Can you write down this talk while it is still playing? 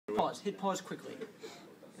Pause. Hit pause quickly.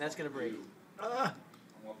 That's gonna break.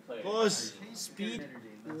 Pause. Speed.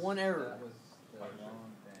 1 error.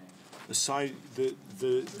 The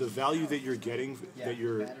value that you're getting,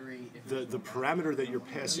 the parameter that you're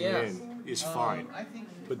passing in is fine,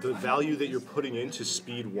 but the value that you're putting into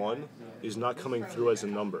speed 1 is not coming through as a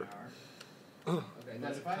number.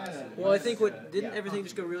 Well, I think didn't everything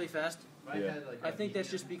just go really fast? Yeah. I think that's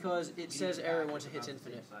just because it says error once it hits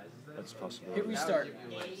infinite. That's possible. Hit restart.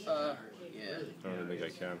 Yeah. I don't think I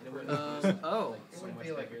can. Oh.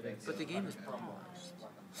 But the game is paused.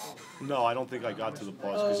 No, I don't think I got to the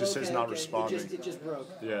pause because it says not responding. It just broke.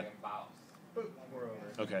 Yeah.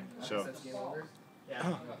 Okay, so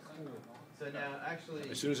now, actually,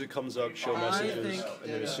 as soon as it comes up, show messages,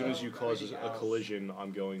 and then as soon as you cause a collision,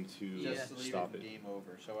 I'm going to stop it. Game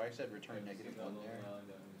over. So I said return -1 there.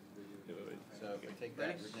 So if we take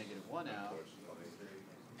that -1 out.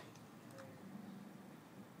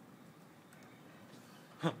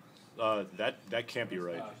 That can't be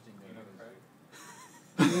right.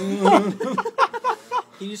 Can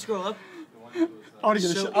you scroll up? I want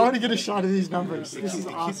to get a shot of these numbers. This is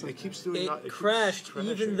awesome. It keeps doing. It crashed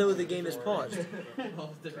even though the game is paused.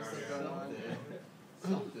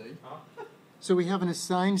 So we have an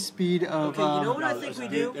assigned speed of. Okay, you know what I think we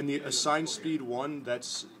do? And the assigned speed 1,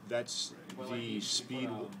 that's the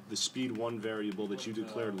speed 1 variable that you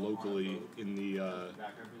declared locally in the.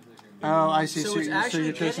 Oh, I see. So So, it's so actually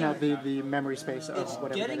you're chasing out getting- the memory space of It's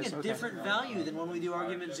whatever getting that is. a Okay. different value than when we do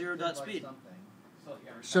argument 0.speed.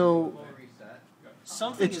 So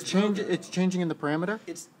Something it's is broken. It's changing in the parameter.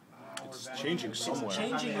 It's changing somewhere.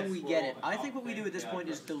 Changing when we get it. I think what we do at this point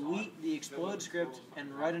is delete the explode script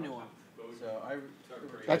and write a new one.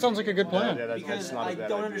 That sounds like a good plan. Yeah, that's Because not a I bad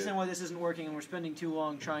don't idea. understand why this isn't working and we're spending too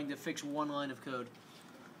long trying to fix 1 line of code.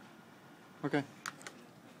 Okay,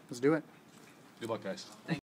 let's do it. Good luck, guys.